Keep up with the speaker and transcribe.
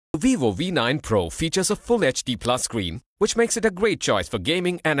The Vivo V9 Pro features a Full HD Plus screen, which makes it a great choice for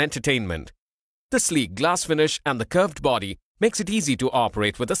gaming and entertainment. The sleek glass finish and the curved body makes it easy to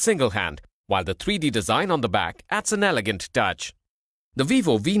operate with a single hand, while the 3D design on the back adds an elegant touch. The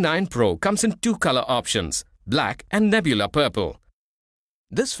Vivo V9 Pro comes in two color options, black and nebula purple.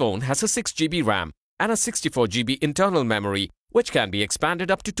 This phone has a 6GB RAM and a 64GB internal memory, which can be expanded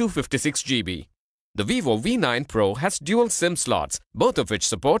up to 256GB. The Vivo V9 Pro has dual SIM slots, both of which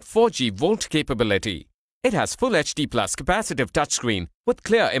support 4G Volt capability. It has Full HD Plus capacitive touchscreen with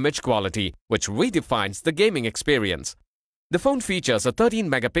clear image quality, which redefines the gaming experience. The phone features a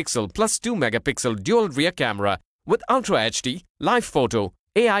 13-megapixel plus 2-megapixel dual rear camera with Ultra HD, live photo,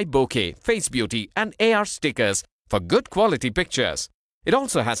 AI bokeh, face beauty and AR stickers for good quality pictures. It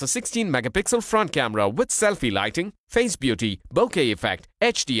also has a 16-megapixel front camera with selfie lighting, face beauty, bokeh effect,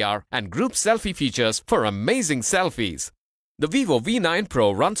 HDR and group selfie features for amazing selfies. The Vivo V9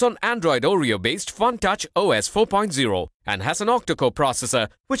 Pro runs on Android Oreo-based FunTouch OS 4.0 and has an octa-core processor,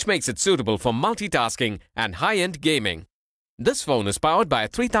 which makes it suitable for multitasking and high-end gaming. This phone is powered by a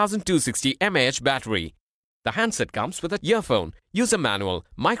 3260 mAh battery. The handset comes with a earphone, user manual,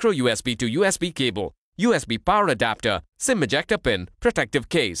 MicroUSB to USB cable, USB power adapter, SIM ejector pin, protective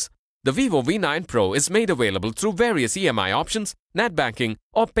case. The Vivo V9 Pro is made available through various EMI options, net banking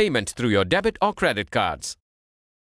or payment through your debit or credit cards.